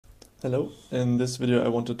Hello, in this video I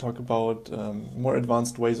want to talk about more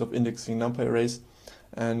advanced ways of indexing Numpy arrays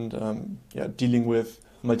and dealing with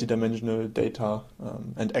multidimensional data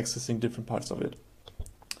and accessing different parts of it.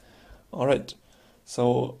 Alright,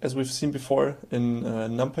 so as we've seen before in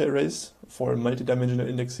Numpy arrays, for multidimensional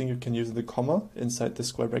indexing you can use the comma inside the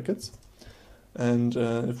square brackets. And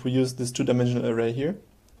if we use this two-dimensional array here,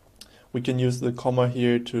 we can use the comma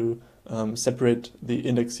here to separate the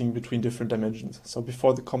indexing between different dimensions. So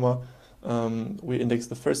before the comma, we index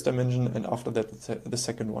the first dimension, and after that the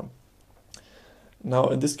second one. Now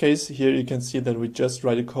in this case here you can see that we just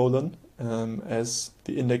write a colon as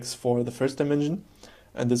the index for the first dimension,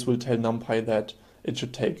 and this will tell NumPy that it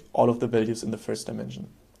should take all of the values in the first dimension.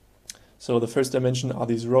 So the first dimension are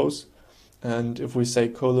these rows, and if we say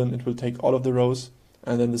colon, it will take all of the rows,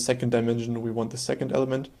 and then the second dimension we want the second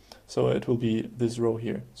element, so it will be this row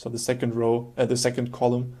here. So the second row, the second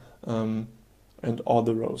column, and all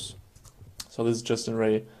the rows. So this is just an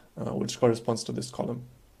array which corresponds to this column.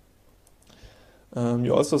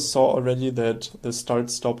 You also saw already that the start,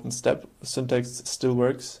 stop, and step syntax still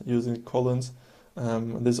works using colons.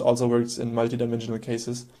 This also works in multi-dimensional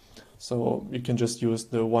cases. So you can just use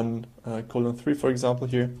the 1:3, for example,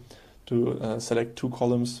 here to select two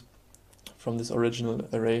columns from this original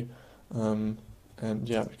array. And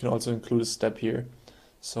yeah, we can also include a step here.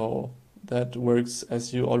 So that works,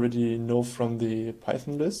 as you already know from the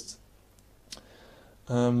Python lists.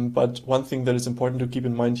 But one thing that is important to keep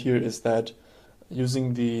in mind here is that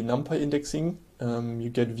using the NumPy indexing, you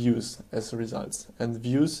get views as a result. And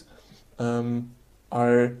views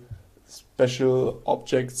are special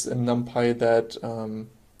objects in NumPy that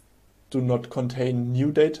do not contain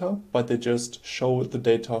new data, but they just show the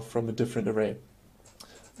data from a different array.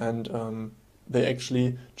 And they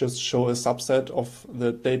actually just show a subset of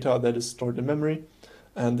the data that is stored in memory,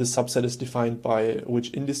 and this subset is defined by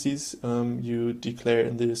which indices you declare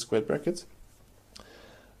in the square brackets.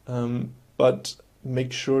 But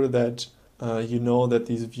make sure that you know that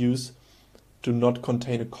these views do not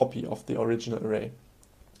contain a copy of the original array.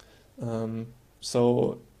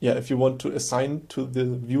 So yeah, if you want to assign to the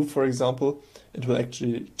view, for example, it will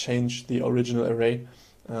actually change the original array,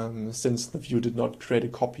 since the view did not create a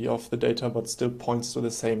copy of the data but still points to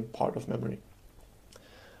the same part of memory.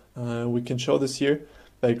 We can show this here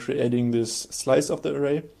by creating this slice of the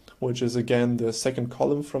array, which is again the second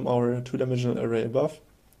column from our two-dimensional array above.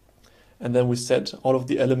 And then we set all of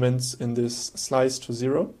the elements in this slice to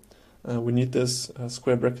 0. We need this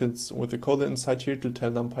square brackets with a colon inside here to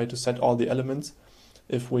tell NumPy to set all the elements.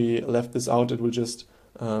 If we left this out, it will just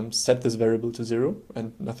set this variable to 0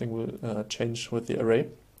 and nothing will change with the array.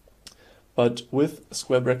 But with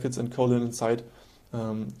square brackets and colon inside,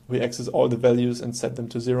 we access all the values and set them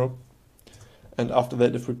to 0. And after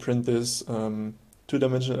that, if we print this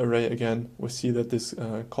two-dimensional array again, we see that this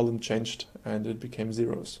column changed and it became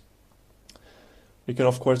zeros. We can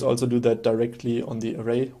of course also do that directly on the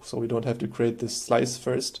array, so we don't have to create this slice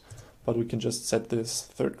first, but we can just set this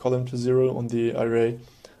third column to 0 on the array,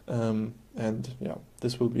 and yeah,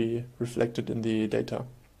 this will be reflected in the data.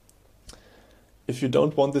 If you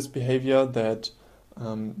don't want this behavior that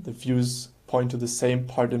the views point to the same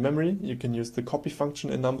part in memory, you can use the copy function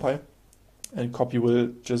in NumPy, and copy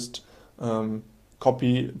will just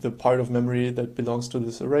copy the part of memory that belongs to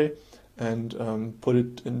this array and put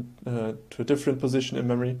it in to a different position in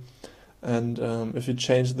memory. And if you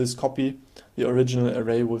change this copy, the original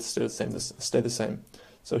array will still stay the same.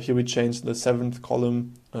 So here we change the 7th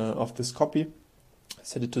column of this copy,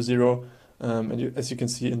 set it to 0, and as you can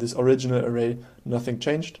see in this original array, nothing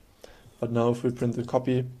changed. But now if we print the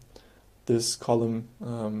copy, this column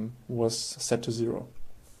was set to 0.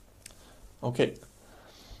 Okay,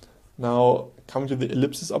 now coming to the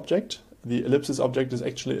ellipsis object. The ellipsis object is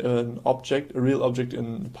actually an object, a real object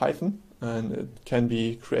in Python, and it can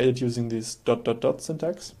be created using this ...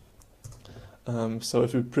 syntax. So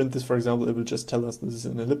if we print this, for example, it will just tell us this is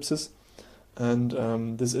an ellipsis, and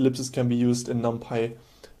this ellipsis can be used in NumPy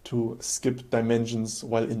to skip dimensions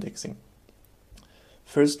while indexing.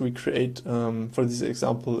 First we create, for this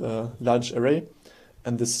example, a large array,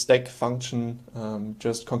 and the stack function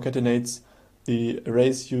just concatenates the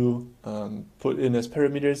arrays you put in as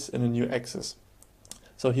parameters in a new axis.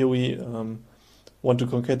 So here we want to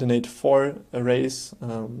concatenate 4 arrays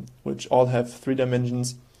which all have 3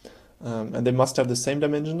 dimensions, and they must have the same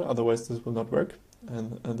dimension, otherwise this will not work,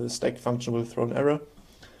 and the stack function will throw an error.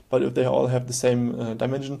 But if they all have the same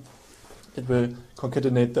dimension, it will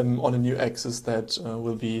concatenate them on a new axis that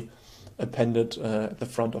will be appended at the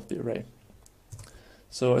front of the array.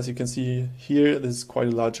 So as you can see here, this is quite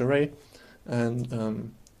a large array,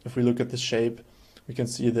 and if we look at the shape, we can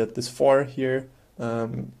see that this 4 here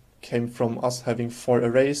came from us having 4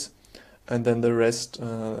 arrays, and then the rest,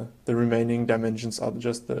 the remaining dimensions are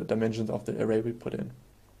just the dimensions of the array we put in.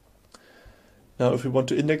 Now if we want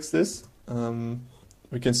to index this,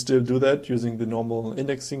 we can still do that using the normal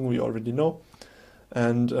indexing we already know.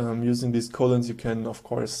 And using these colons, you can of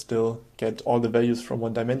course still get all the values from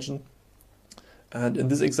one dimension. And in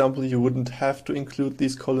this example, you wouldn't have to include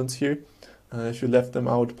these colons here. If you left them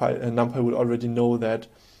out, NumPy would already know that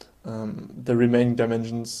the remaining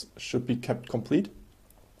dimensions should be kept complete.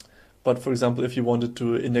 But for example, if you wanted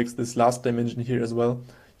to index this last dimension here as well,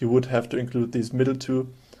 you would have to include these middle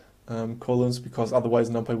two colons, because otherwise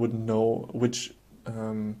NumPy wouldn't know which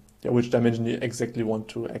dimension you exactly want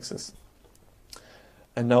to access.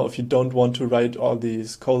 And now if you don't want to write all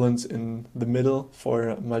these colons in the middle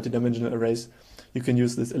for multidimensional arrays, you can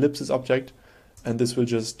use this ellipsis object, and this will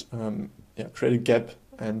just create a gap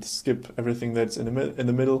and skip everything that's in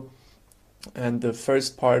the middle. And the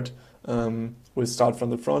first part will start from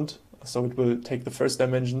the front, so it will take the first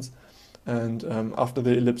dimensions, and after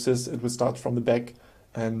the ellipsis it will start from the back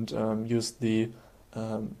and use the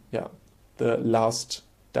last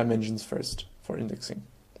dimensions first for indexing.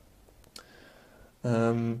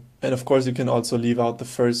 And of course you can also leave out the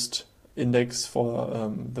first index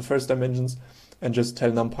for the first dimensions and just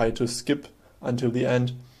tell NumPy to skip until the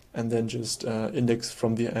end and then just index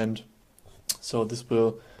from the end. So this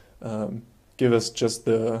will give us just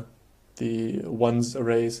the ones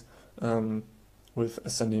arrays with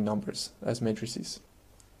ascending numbers as matrices.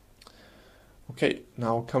 Okay,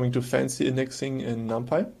 now coming to fancy indexing in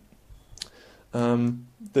NumPy.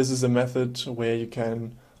 This is a method where you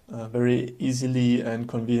can very easily and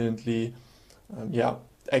conveniently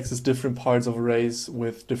access different parts of arrays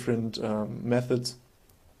with different methods.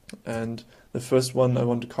 And the first one I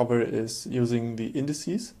want to cover is using the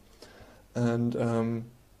indices. And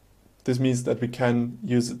this means that we can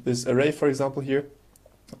use this array, for example, here,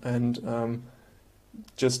 and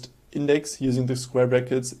just index using the square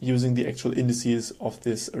brackets using the actual indices of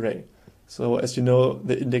this array. So as you know,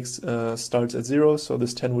 the index starts at 0, so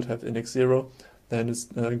this 10 would have index 0, then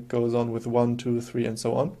it goes on with 1, 2, 3, and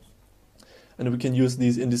so on. And we can use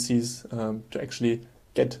these indices to actually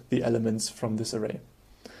get the elements from this array.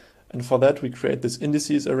 And for that we create this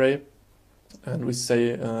indices array, and we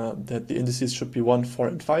say that the indices should be 1, 4,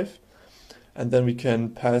 and 5. And then we can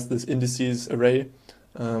pass this indices array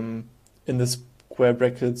in the square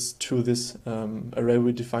brackets to this array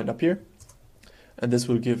we defined up here. And this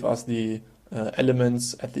will give us the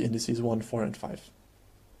elements at the indices 1, 4, and 5.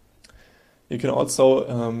 You can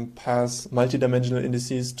also pass multidimensional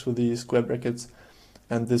indices to the square brackets,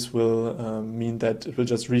 and this will mean that it will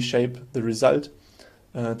just reshape the result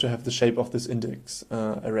to have the shape of this index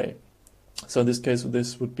array. So in this case,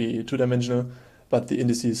 this would be two-dimensional, but the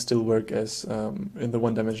indices still work as in the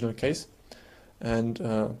one-dimensional case. And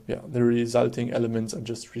the resulting elements are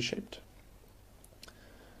just reshaped.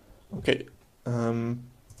 Okay.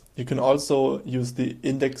 You can also use the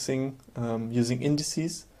indexing using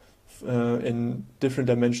indices in different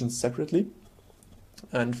dimensions separately.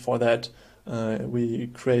 And for that, we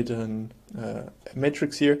create a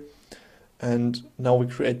matrix here. And now we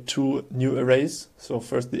create two new arrays. So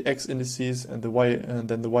first the x indices and the y, and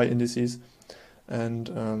then the y indices.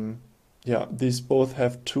 And these both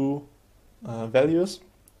have two values.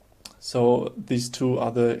 So these two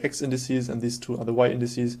are the x indices and these two are the y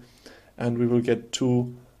indices. And we will get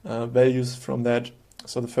two values from that.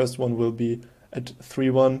 So the first one will be at 3,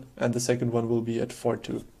 1, and the second one will be at 4,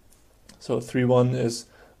 2. So 3, 1 is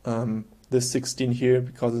this 16 here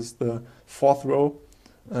because it's the fourth row,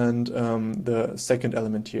 and the second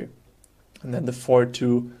element here. And then the 4,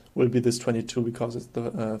 2 will be this 22 because it's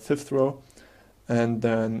the fifth row, and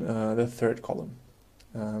then the third column.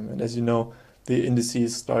 And as you know, the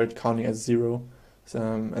indices start counting as 0,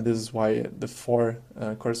 and this is why the 4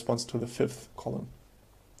 corresponds to the fifth column,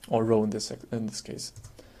 or row in this case.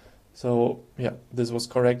 So yeah, this was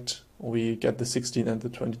correct. We get the 16 and the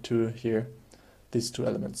 22 here, these two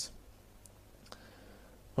elements.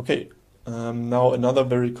 Okay, now another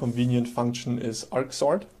very convenient function is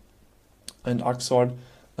argsort. And argsort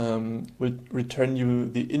will return you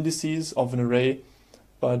the indices of an array,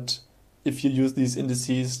 but if you use these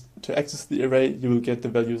indices to access the array, you will get the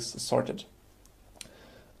values sorted.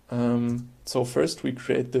 So first we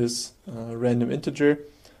create this random integer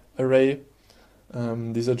array.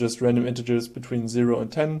 These are just random integers between 0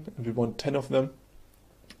 and 10, and we want 10 of them.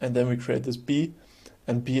 And then we create this b,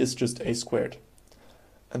 and b is just a squared.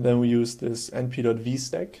 And then we use this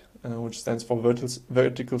np.vstack, which stands for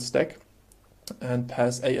vertical stack, and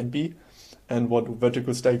pass a and b. And what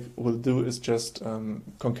vertical stack will do is just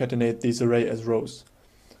concatenate these array as rows.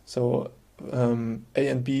 So A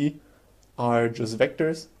and B are just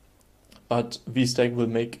vectors, but VStack will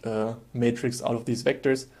make a matrix out of these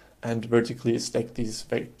vectors and vertically stack these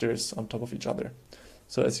vectors on top of each other.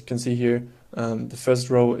 So as you can see here, the first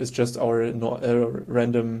row is just our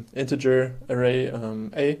random integer array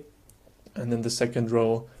A, and then the second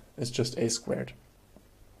row is just A squared.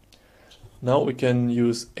 Now we can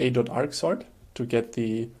use a.argsort to get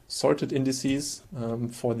the sorted indices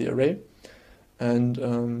for the array.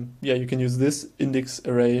 And yeah, you can use this index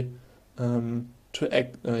array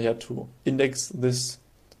to index this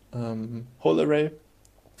whole array.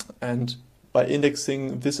 And by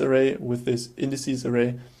indexing this array with this indices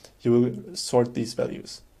array, you will sort these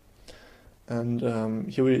values. And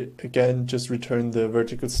here we again just return the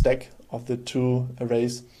vertical stack of the two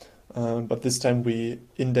arrays, but this time we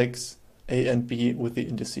index A and B with the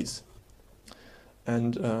indices.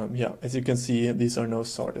 And yeah, as you can see, these are now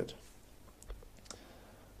sorted.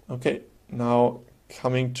 Okay, now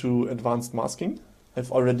coming to advanced masking.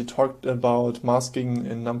 I've already talked about masking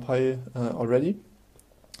in Numpy already,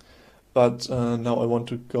 but now I want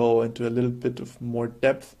to go into a little bit of more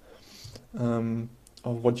depth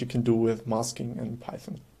of what you can do with masking in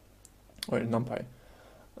Python or in Numpy.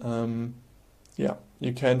 Yeah,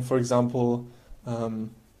 you can, for example,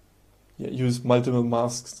 use multiple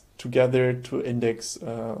masks together to index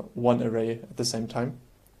one array at the same time.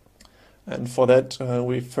 And for that,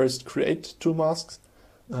 we first create two masks.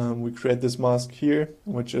 We create this mask here,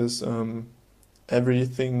 which is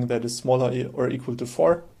everything that is smaller or equal to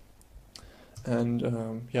 4. And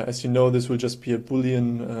yeah, as you know, this will just be a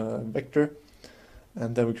Boolean vector.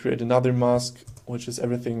 And then we create another mask, which is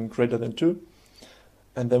everything greater than 2.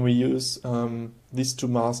 And then we use these two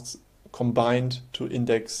masks combined to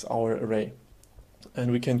index our array.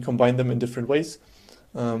 And we can combine them in different ways.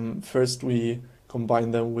 First, we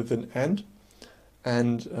combine them with an AND.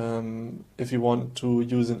 And if you want to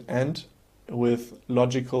use an AND with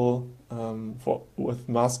logical, with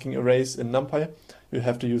masking arrays in Numpy, you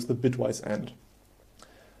have to use the bitwise AND.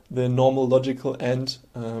 The normal logical AND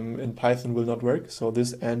in Python will not work. So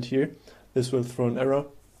this AND here, this will throw an error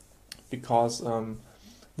because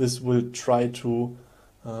this will try to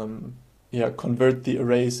convert the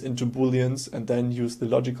arrays into booleans and then use the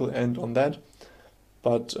logical AND on that.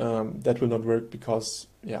 But that will not work because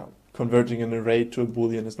converting an array to a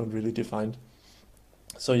boolean is not really defined.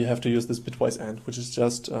 So you have to use this bitwise AND, which is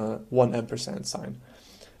just 1 ampersand sign.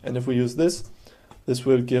 And if we use this, this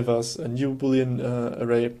will give us a new boolean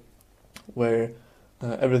array where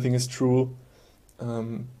everything is true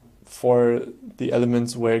for the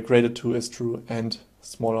elements where greater 2 is true and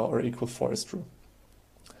smaller or equal 4 is true.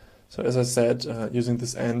 So as I said, using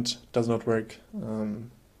this AND does not work.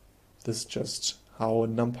 This is just how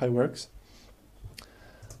Numpy works.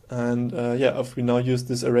 And if we now use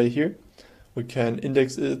this array here, we can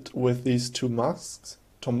index it with these two masks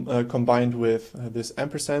combined with this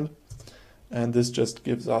ampersand. And this just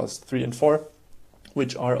gives us 3 and 4,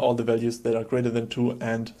 which are all the values that are greater than 2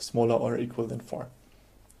 and smaller or equal than 4.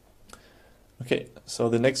 Okay, so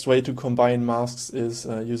the next way to combine masks is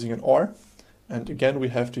using an OR. And again, we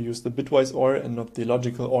have to use the bitwise OR and not the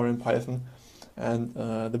logical OR in Python. And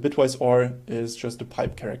the bitwise OR is just a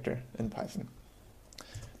pipe character in Python.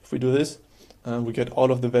 If we do this, we get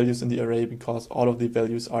all of the values in the array because all of the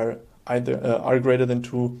values are either are greater than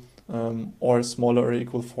 2 or smaller or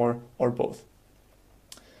equal 4 or both.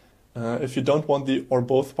 If you don't want the or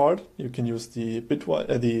both part, you can use the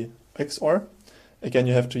XOR. Again,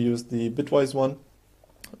 you have to use the bitwise one,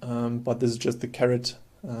 but this is just the caret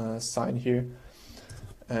sign here.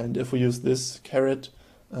 And if we use this caret,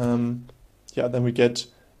 then we get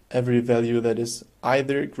every value that is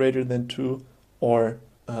either greater than 2 or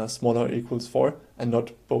smaller or equals 4, and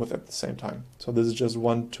not both at the same time. So this is just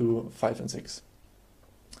 1, 2, 5, and 6.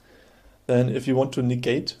 Then if you want to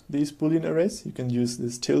negate these Boolean arrays, you can use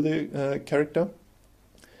this tilde character,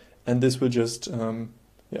 and this will just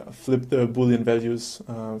flip the Boolean values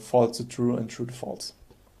false to true and true to false.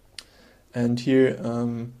 And here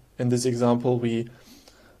in this example, we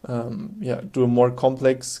do a more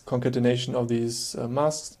complex concatenation of these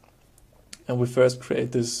masks, and we first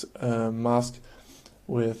create this mask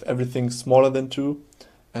with everything smaller than 2,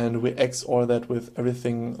 and we XOR that with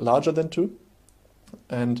everything larger than 2,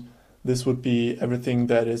 and this would be everything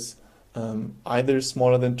that is either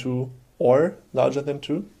smaller than 2 or larger than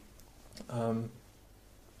 2, and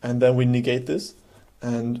then we negate this,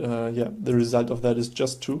 and the result of that is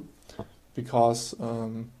just 2, because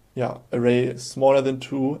array smaller than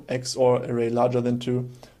 2 XOR array larger than 2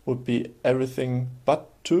 would be everything but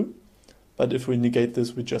 2, but if we negate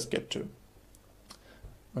this, we just get 2.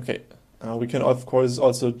 Okay, we can of course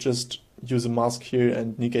also just use a mask here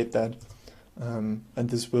and negate that, and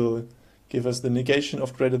this will give us the negation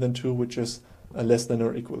of greater than 2, which is less than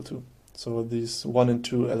or equal to. So these 1 and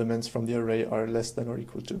 2 elements from the array are less than or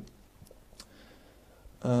equal to.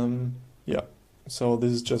 Yeah, so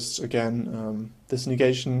this is just again this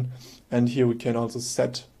negation, and here we can also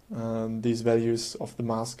set these values of the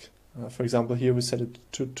mask. For example, here we set it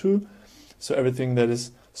to 2, so everything that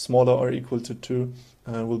is smaller or equal to 2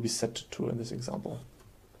 will be set to 2 in this example.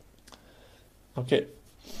 Okay,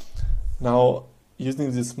 now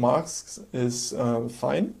using these masks is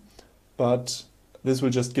fine, but this will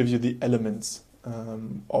just give you the elements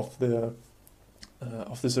of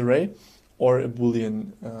this array, or a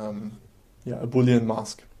Boolean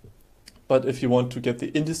mask. But if you want to get the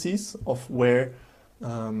indices of where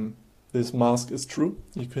this mask is true,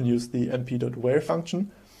 you can use the np.where function,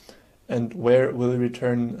 and where will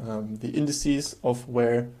return the indices of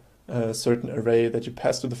where a certain array that you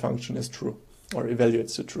pass to the function is true, or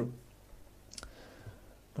evaluates to true.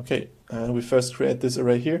 Okay, and we first create this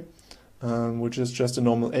array here, which is just a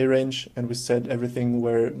normal A range, and we set everything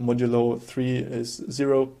where modulo 3 is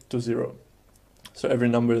 0 to 0. So every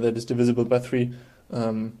number that is divisible by 3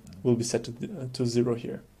 will be set to 0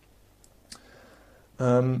 here.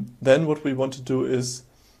 Then what we want to do is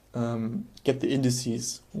get the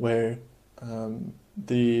indices where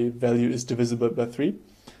the value is divisible by 3,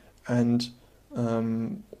 and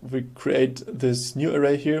we create this new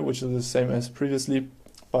array here, which is the same as previously,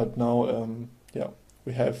 but now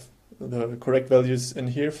we have the correct values in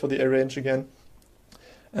here for the A range again,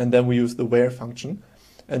 and then we use the where function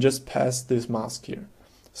and just pass this mask here.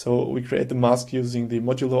 So we create the mask using the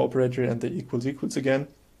modulo operator and the equals equals again,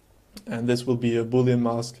 and this will be a Boolean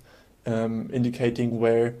mask indicating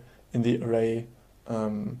where in the array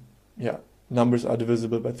numbers are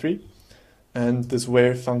divisible by 3, and this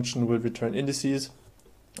where function will return indices,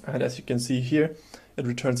 and as you can see here, it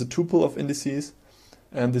returns a tuple of indices,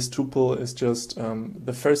 and this tuple is just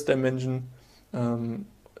the first dimension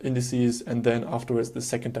indices, and then afterwards the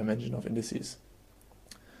second dimension of indices.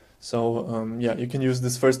 So you can use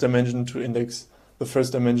this first dimension to index the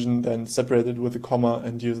first dimension, then separate it with a comma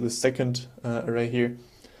and use the second array here,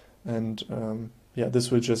 and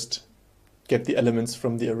this will just get the elements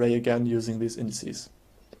from the array again using these indices.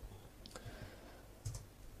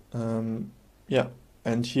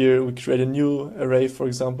 And here we create a new array, for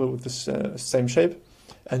example, with the same shape,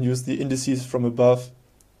 and use the indices from above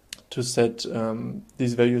to set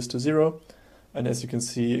these values to 0. And as you can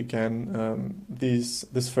see again,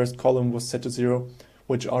 this first column was set to 0,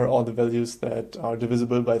 which are all the values that are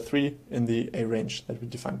divisible by 3 in the A range that we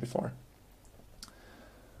defined before.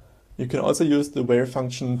 You can also use the where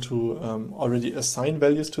function to already assign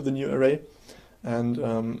values to the new array,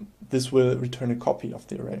 and this will return a copy of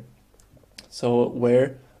the array. So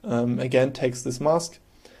where again takes this mask,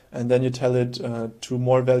 and then you tell it 2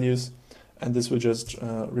 more values, and this will just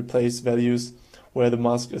replace values where the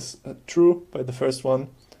mask is true by the first one,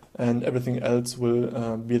 and everything else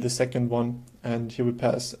will be the second one, and here we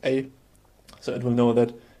pass A, so it will know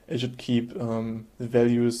that it should keep the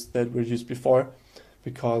values that were used before,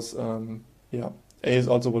 because A is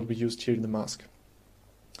also what we used here in the mask.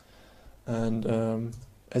 And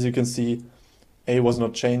as you can see, A was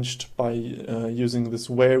not changed by using this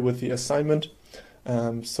where with the assignment,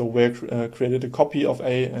 so where created a copy of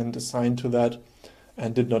A and assigned to that,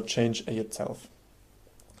 and did not change A itself.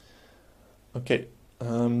 Okay,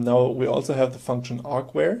 now we also have the function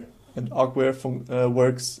argwhere, and argwhere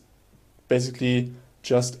works basically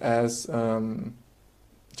just as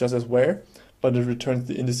where, but it returns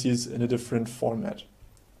the indices in a different format.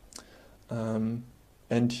 And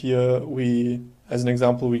here as an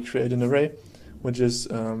example, we create an array, which is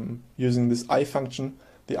using this I function.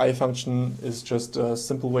 The I function is just a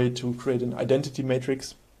simple way to create an identity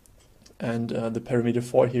matrix, and the parameter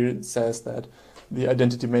 4 here says that the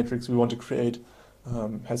identity matrix we want to create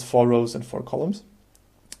has 4 rows and 4 columns,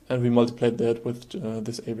 and we multiplied that with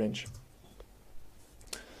this A range.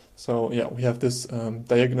 So we have this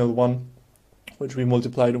diagonal 1, which we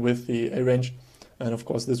multiplied with the A range, and of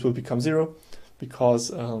course this will become 0, because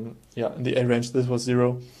in the A range this was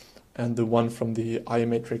 0, and the 1 from the I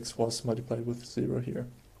matrix was multiplied with 0 here.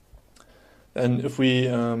 And if we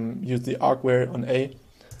use the argwhere on A,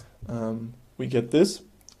 we get this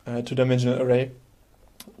 2-dimensional array,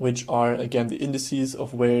 which are again the indices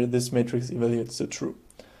of where this matrix evaluates to true.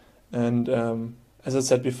 And as I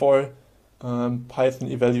said before, Python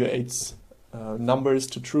evaluates numbers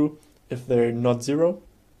to true if they're not 0,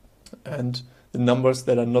 and the numbers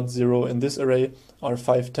that are not 0 in this array are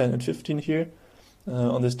 5, 10, and 15 here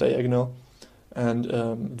on this diagonal. And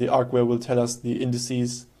the argware will tell us the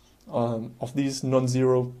indices of these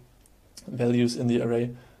non-zero values in the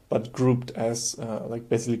array, but grouped as like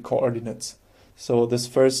basically coordinates. So this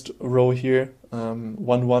first row here, 1,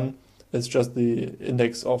 1, is just the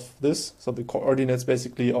index of this, so the coordinates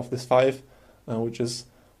basically of this 5, which is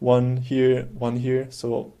 1 here,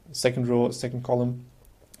 so second row, second column.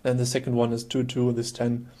 And the second one is 2, 2, this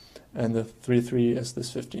 10, and the 3, 3 is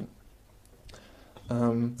this 15.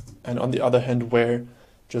 And on the other hand, where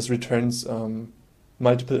just returns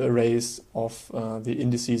multiple arrays of the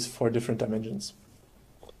indices for different dimensions.